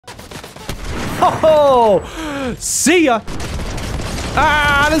Oh, see ya.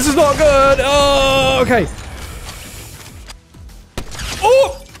 Ah, this is not good. Oh, okay.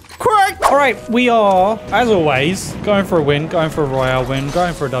 Oh, correct. All right, we are, as always, going for a win, going for a royale win,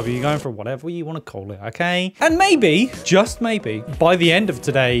 going for a W, going for whatever you want to call it, okay? And maybe, just maybe, by the end of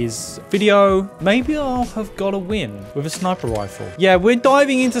today's video, maybe I'll have got a win with a sniper rifle. Yeah, we're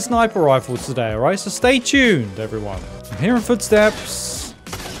diving into sniper rifles today, all right? So stay tuned, everyone. I'm hearing footsteps.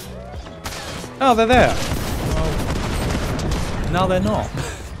 Oh, they're there. Well, no, they're not.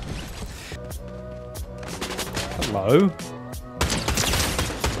 Hello.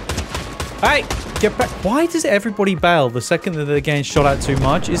 Hey, get back. Why does everybody bail the second that they're getting shot at too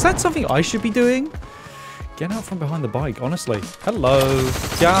much? Is that something I should be doing? Get out from behind the bike, honestly. Hello.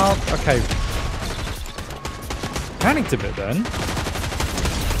 Get out. Okay. Panicked a bit then.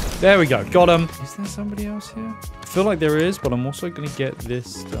 There we go. Got him. Is there somebody else here? I feel like there is, but I'm also going to get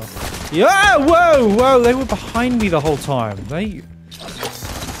this stuff. Yeah, whoa, whoa. They were behind me the whole time. They...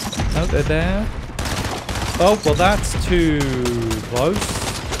 Oh, they're there. Oh, well, that's too close.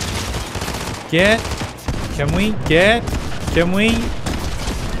 Can we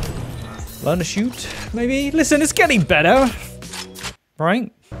learn to shoot, maybe? Listen, it's getting better,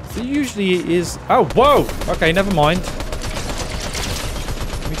 right? It usually is. Oh, whoa. Okay, never mind.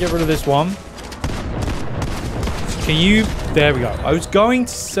 Let me get rid of this one. Can you? There we go. I was going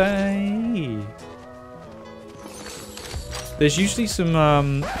to say there's usually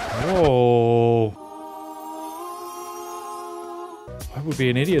some, whoa. I would be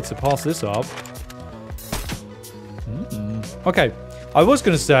an idiot to pass this up. Okay, I was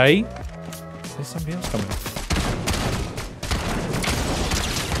going to say... There's somebody else coming.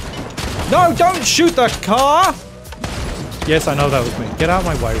 No, don't shoot the car! Yes, I know that was me. Get out of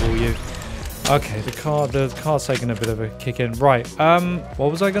my way, will you? Okay, the car's taking a bit of a kick in. Right,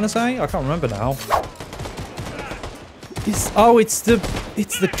 what was I going to say? I can't remember now. It's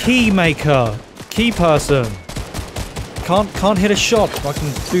the key maker. Key person. Can't hit a shot. I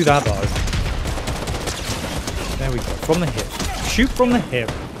can do that though. There we go. From the hip. Shoot from the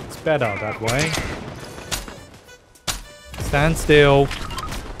hip. It's better that way. Stand still.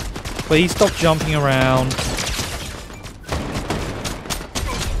 Please stop jumping around.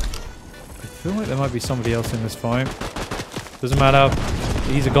 I feel like there might be somebody else in this fight. Doesn't matter.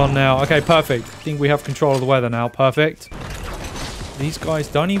 These are gone now. Okay, perfect. I think we have control of the weather now. Perfect. These guys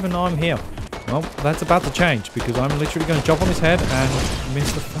don't even know I'm here. Well, that's about to change because I'm literally going to jump on his head and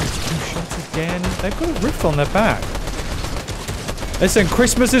miss the first 2 shots again. They've got a rift on their back. Listen,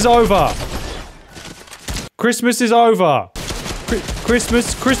 Christmas is over. Christmas is over.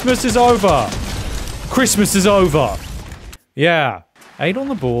 Christmas is over. Christmas is over. Yeah. 8 on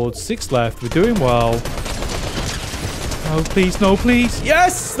the board, 6 left. We're doing well. No, please, no, please.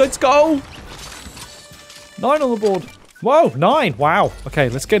 Yes, let's go. 9 on the board. Whoa, 9. Wow. Okay,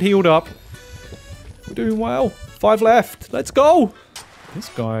 let's get healed up. We're doing well. 5 left. Let's go. This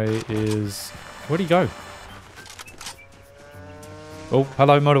guy is... Where'd he go? Oh,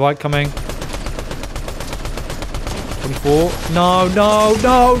 hello, motorbike coming. 24. No, no,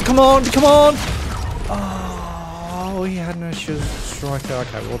 no. Come on, come on. Oh, he had no striker.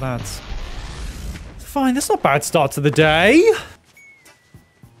 Okay, well, that's... Fine, that's not a bad start to the day.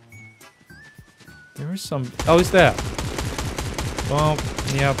 There is some... Oh, it's there. Well,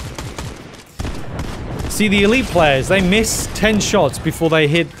 yeah. See, the elite players, they miss 10 shots before they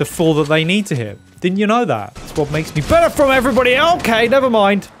hit the 4 that they need to hit. Didn't you know that? That's what makes me better from everybody. Okay, never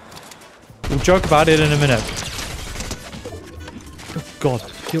mind. We'll joke about it in a minute. Oh, God.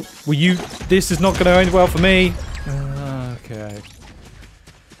 Will you... This is not going to end well for me. Okay.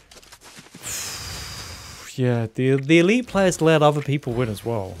 Yeah, the elite players let other people win as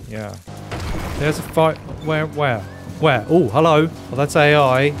well. Yeah. There's a fight. Where? Oh, hello. Well, that's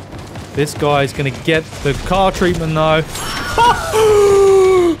AI. This guy's gonna get the car treatment though.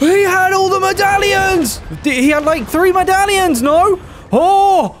 He had all the medallions! He had like 3 medallions, no?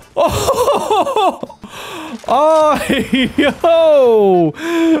 Oh! Oh! Oh! Yo!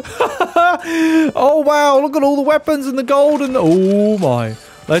 Oh wow, look at all the weapons and the gold and the... Oh my.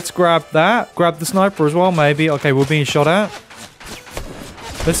 Let's grab that. Grab the sniper as well, maybe. Okay, we're being shot at.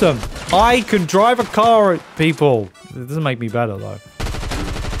 Listen, I can drive a car at people. It doesn't make me better though.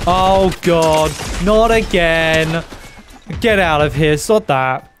 Oh god, not again. Get out of here, sod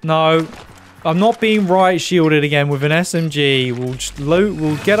that. No, I'm not being right shielded again with an SMG. We'll just loot,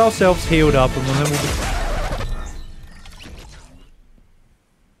 we'll get ourselves healed up and then we'll...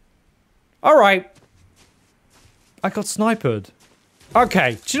 Alright. I got sniped.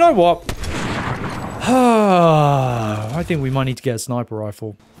 Okay, do you know what? I think we might need to get a sniper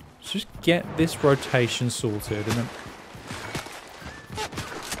rifle. Let's just get this rotation sorted and then...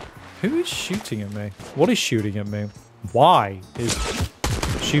 Who is shooting at me? What is shooting at me? Why is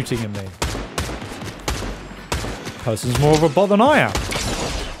shooting at me? Person's more of a bot than I am.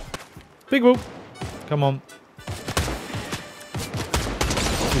 Big whoop. Come on.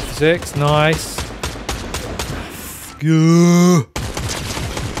 56. Nice.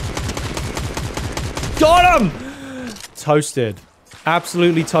 Got him! Toasted.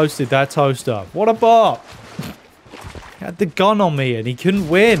 Absolutely toasted that toaster. What a bot. He had the gun on me and he couldn't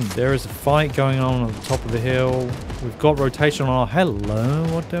win. There is a fight going on the top of the hill. We've got rotation on our... Hello,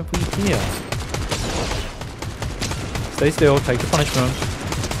 what have we here? Stay still, take the punishment.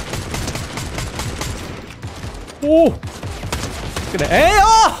 Oh! Look at it. Hey!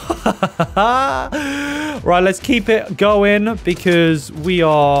 Oh! Right, let's keep it going because we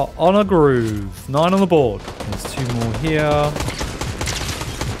are on a groove. 9 on the board. There's 2 more here.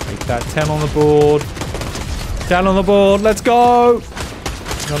 Make that 10 on the board. 10 on the board. Let's go.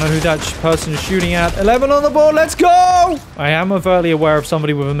 I don't know who that person is shooting at. 11 on the board. Let's go. I am overtly aware of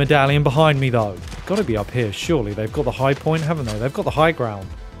somebody with a medallion behind me, though. Got to be up here, surely. They've got the high point, haven't they? They've got the high ground.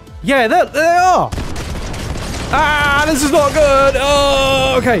 Yeah, there they are. Ah, this is not good.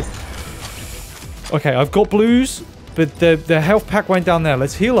 Oh, okay. Okay, I've got blues, but the health pack went down there.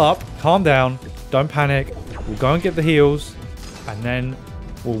 Let's heal up. Calm down. Don't panic. We'll go and get the heals, and then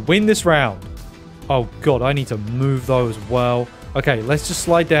we'll win this round. Oh, God, I need to move those well. Okay, let's just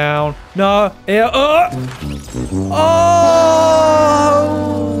slide down. No. Yeah. Oh!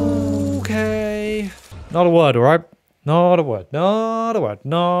 Okay. Not a word, all right? Not a word. Not a word.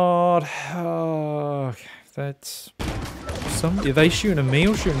 Not... Okay, that's... Are they shooting at me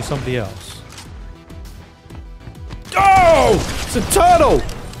or shooting at somebody else? Oh! It's a turtle!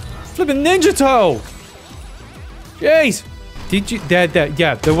 Flipping ninja turtle! Jeez! Did you...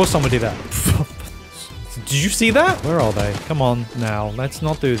 Yeah, there was somebody there. Did you see that? Where are they? Come on now. Let's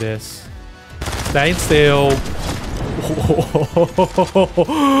not do this. Stay still.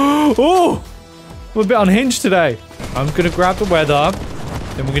 Oh! I'm a bit unhinged today. I'm going to grab the weather.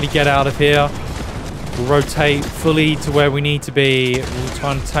 Then we're going to get out of here. We'll rotate fully to where we need to be. We'll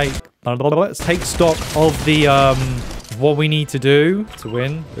try and take... Let's take stock of the... what we need to do to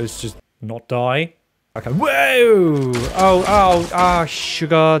win. Let's just not die. Okay. Whoa! Oh,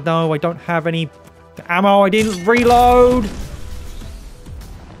 sugar. No, I don't have any... ammo. I didn't reload.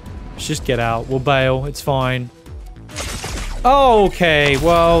 Let's just get out. We'll bail. It's fine. Okay.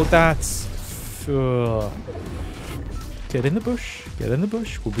 Well, that's... Get in the bush. Get in the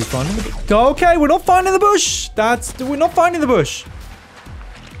bush. We'll be fine in the bush. Okay, we're not fine in the bush. We're not fine in the bush.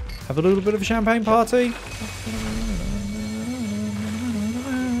 Have a little bit of a champagne party.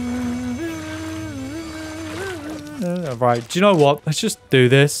 Right, do you know what? Let's just do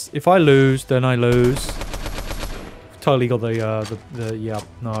this. If I lose, then I lose. Totally got the yeah,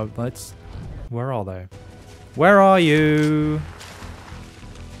 no, let's... Where are they? Where are you?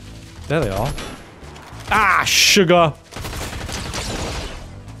 There they are. Ah, sugar!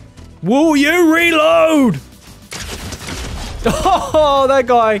 Will you reload? Oh, that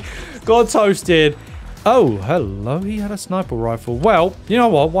guy got toasted. Oh, hello, he had a sniper rifle. Well, you know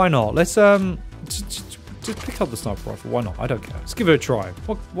what? Why not? Let's, just pick up the sniper rifle. Why not? I don't care. Let's give it a try.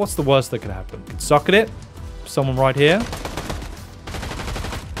 What's the worst that could happen? Could suck at it. Someone right here.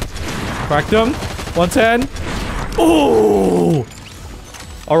 Cracked him. 110. Oh!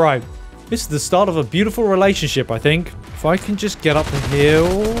 Alright. This is the start of a beautiful relationship, I think. If I can just get up the hill.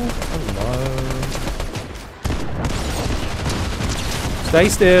 Hello. Stay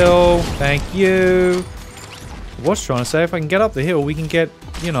still. Thank you. I was trying to say if I can get up the hill, we can get,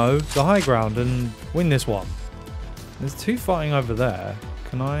 you know, the high ground and win this one. There's 2 fighting over there.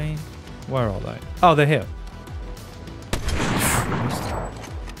 Can I... Where are they? Oh, they're here.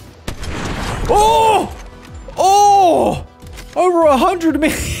 Oh! Oh! Over 100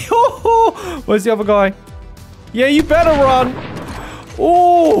 million. Oh! Where's the other guy? Yeah, you better run.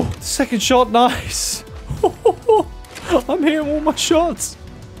 Oh! Second shot, nice. I'm hitting all my shots.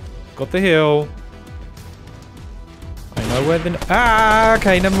 Got the hill. I know where the... Ah,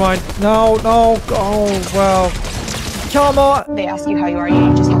 okay, never mind. No. Oh, well. Come on. They ask you how you are,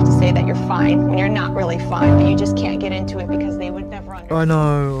 you just have to say that you're fine when you're not really fine, but you just can't get into it because they would never understand. I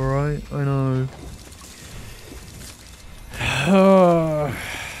know, alright? I know.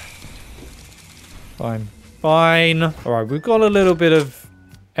 Fine. Fine. Alright, we've got a little bit of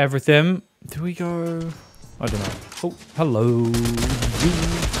everything. Do we go... I don't know. Oh, hello.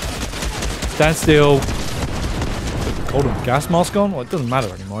 Stand still. Golden gas mask on? Well, it doesn't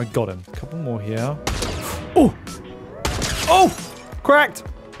matter anymore. I got him. A couple more here. Oh! Oh! Cracked!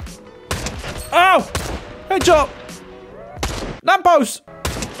 Oh! Headshot! Lamppost!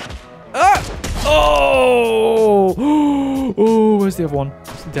 Oh! Oh, where's the other one?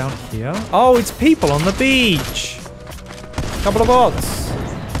 Is it down here? Oh, it's people on the beach. Couple of bots.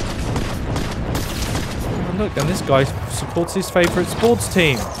 Oh, look, and this guy supports his favorite sports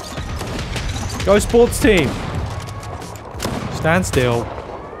team. Go sports team. Stand still.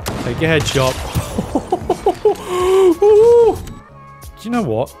 Take your headshot. Do you know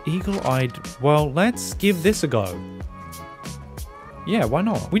what? Eagle-eyed. Well, let's give this a go. Yeah, why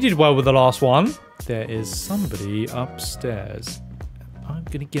not? We did well with the last one. There is somebody upstairs. I'm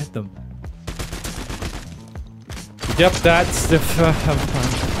gonna get them. Yep, that's the...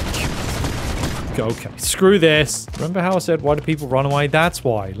 Okay, screw this. Remember how I said, why do people run away? That's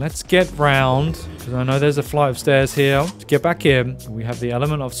why. Let's get round, because I know there's a flight of stairs here. Let's get back in. We have the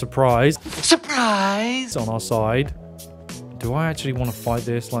element of surprise. Surprise! On our side. Do I actually want to fight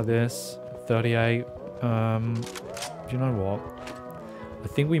this like this? 38. Do you know what? I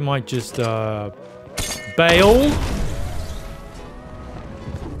think we might just, bail.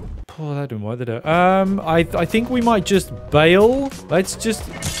 Oh, that didn't work, did it? I think we might just bail. Let's just...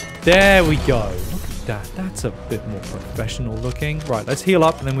 There we go. Look at that. That's a bit more professional looking. Right, let's heal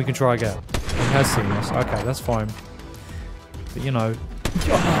up and then we can try again. He has seen us. Okay, that's fine. But, you know...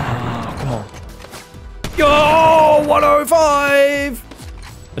 Oh, come on. Yo, 105!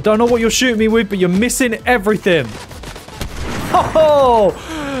 I don't know what you're shooting me with, but you're missing everything. Oh,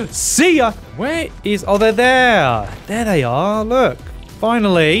 see ya. Where is... Oh, they're there. There they are. Look.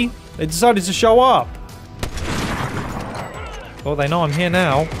 Finally, they decided to show up. Well, they know I'm here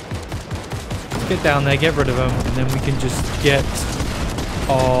now. Get down there, get rid of them, and then we can just get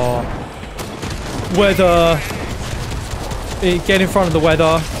our weather. Get in front of the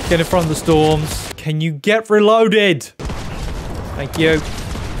weather. Get in front of the storms. Can you get reloaded? Thank you.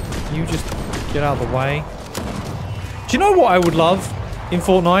 You just get out of the way. Do you know what I would love in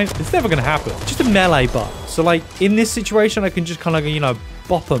Fortnite? It's never going to happen. Just a melee button. So, like, in this situation, I can just kind of, you know,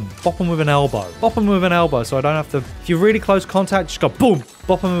 bop them. Bop them with an elbow. Bop them with an elbow so I don't have to... If you're really close contact, just go boom.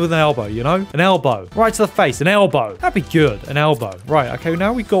 Bop them with an elbow, you know? An elbow. Right to the face. An elbow. That'd be good. An elbow. Right, okay,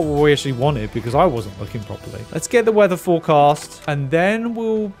 now we got what we actually wanted because I wasn't looking properly. Let's get the weather forecast and then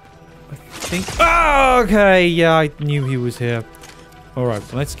we'll... I think... Oh, okay. Yeah, I knew he was here. All right,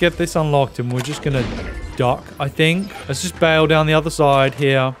 let's get this unlocked and we're just going to duck, I think. Let's just bail down the other side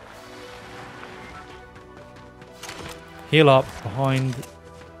here. Heal up behind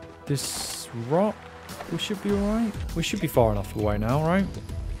this rock. We should be all right. We should be far enough away now, right?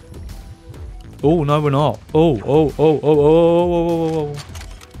 Oh, no, we're not. Oh.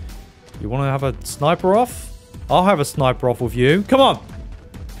 You want to have a sniper off? I'll have a sniper off with you. Come on.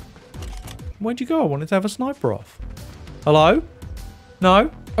 Where'd you go? I wanted to have a sniper off. Hello? No?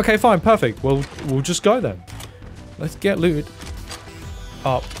 Okay, fine. Perfect. Well, we'll just go then. Let's get looted.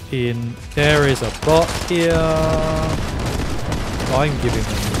 Up in... There is a bot here. I'm giving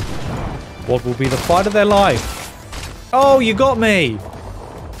them what will be the fight of their life. Oh, you got me.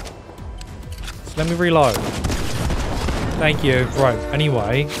 So let me reload. Thank you. Right,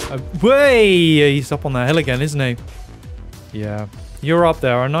 anyway. Way! He's up on that hill again, isn't he? Yeah. You're up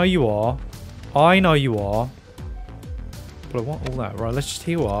there. I know you are. I know you are. But I want all that. Right, let's just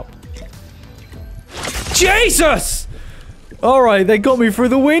heal up. Jesus! Alright, they got me through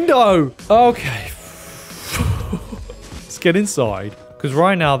the window. Okay. Let's get inside. Because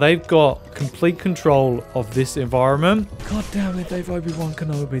right now, they've got complete control of this environment. God damn it, they've Obi-Wan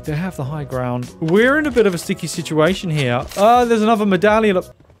Kenobi. They have the high ground. We're in a bit of a sticky situation here. There's another medallion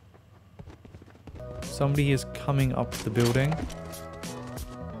up. Somebody is coming up the building.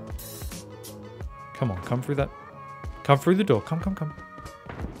 Come on, come through that. Come through the door. Come.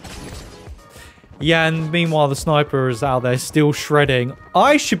 Yeah, and meanwhile, the sniper is out there still shredding.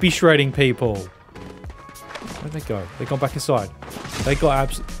 I should be shredding people. Where'd they go? They gone back inside. They got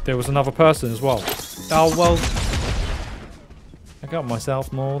abs... There was another person as well. Oh, well. I got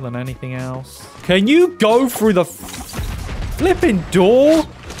myself more than anything else. Can you go through the flipping door?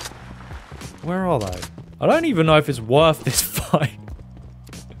 Where are they? I don't even know if it's worth this fight.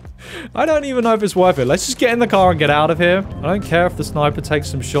 I don't even know if it's worth it. Let's just get in the car and get out of here. I don't care if the sniper takes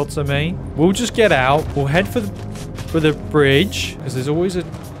some shots at me. We'll just get out. We'll head for the bridge. Because there's always a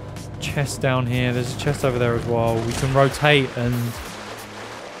chest down here. There's a chest over there as well. We can rotate and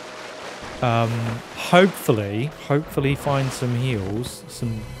hopefully find some heals,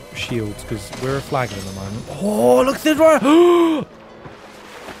 some shields, because we're a flag at the moment. Oh, look at this one!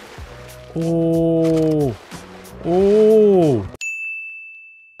 Oh.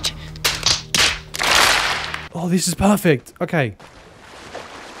 Oh, this is perfect. Okay.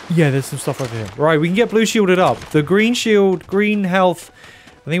 Yeah, there's some stuff over here. Right, we can get blue shielded up. The green shield, green health.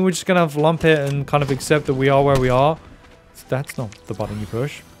 I think we're just going to have to lump it and kind of accept that we are where we are. That's not the button you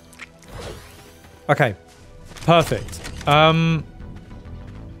push. Okay. Perfect.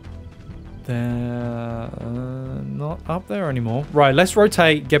 They're not up there anymore. Right, let's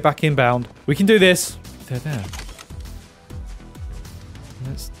rotate, get back inbound. We can do this. They're there.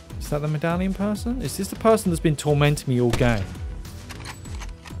 Is that the medallion person? Is this the person that's been tormenting me all game?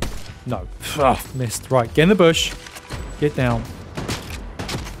 No. Ugh, missed. Right, get in the bush. Get down.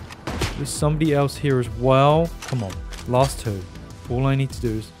 There's somebody else here as well. Come on. Last two. All I need to do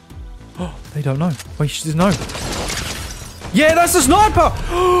is... Oh, they don't know. Wait, she doesn't know. Yeah, that's the sniper!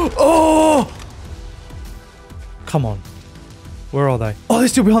 Oh! Come on. Where are they? Oh, they're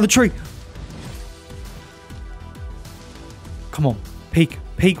still behind the tree. Come on. Peek.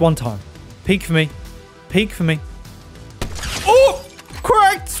 Peek one time. Peek for me. Peek for me. Oh!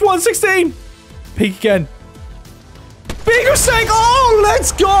 Cracked! 116! Peek again. Big mistake! Oh,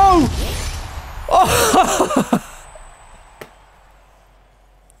 let's go! Oh!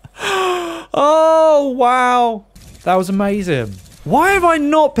 Oh, wow. That was amazing. Why have I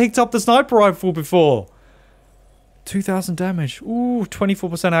not picked up the sniper rifle before? 2,000 damage. Ooh,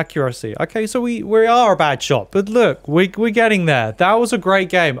 24% accuracy. Okay, so we are a bad shot. But look, we're getting there. That was a great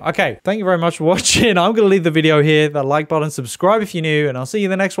game. Okay, thank you very much for watching. I'm going to leave the video here. That like button, subscribe if you're new. And I'll see you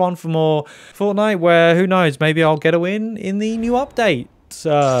in the next one for more Fortnite, where, who knows, maybe I'll get a win in the new update.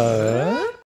 So...